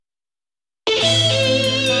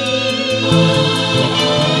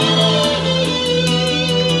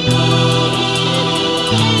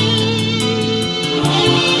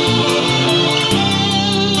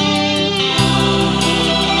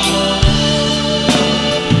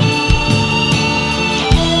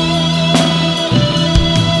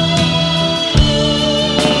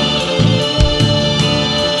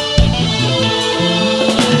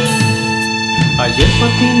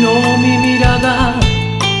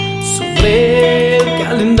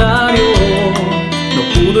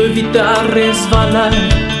evitar resbalar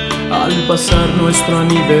al pasar nuestro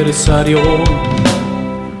aniversario.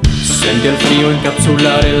 Sentí el frío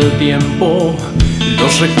encapsular el tiempo,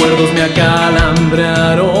 los recuerdos me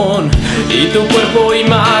acalambraron y tu cuerpo,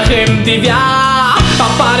 imagen tibia,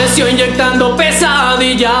 apareció inyectando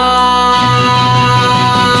pesadillas.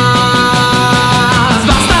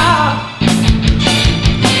 Basta,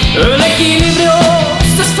 el equilibrio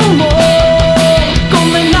se esfumó,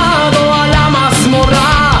 condenado a la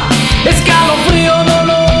mazmorra, escalofrío,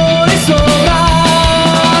 dolor y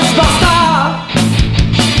sobras. Basta,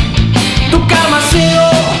 tu karma ha sido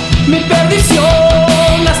mi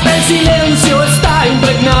perdición, hasta el silencio está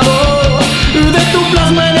impregnado de tu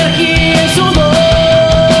plasma, energía y sudor.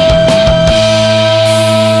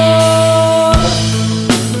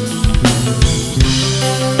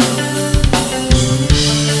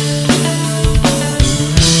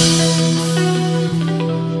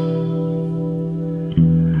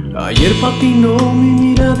 Ayer patinó mi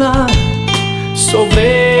mirada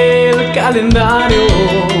sobre el calendario,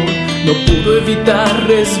 no pudo evitar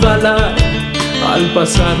resbalar al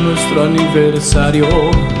pasar nuestro aniversario.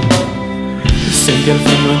 Sentí el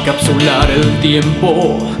frío encapsular el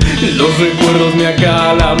tiempo, los recuerdos me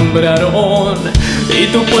acalambraron y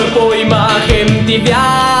tu cuerpo, imagen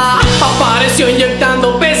tibia, apareció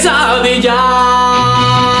inyectando pesadillas.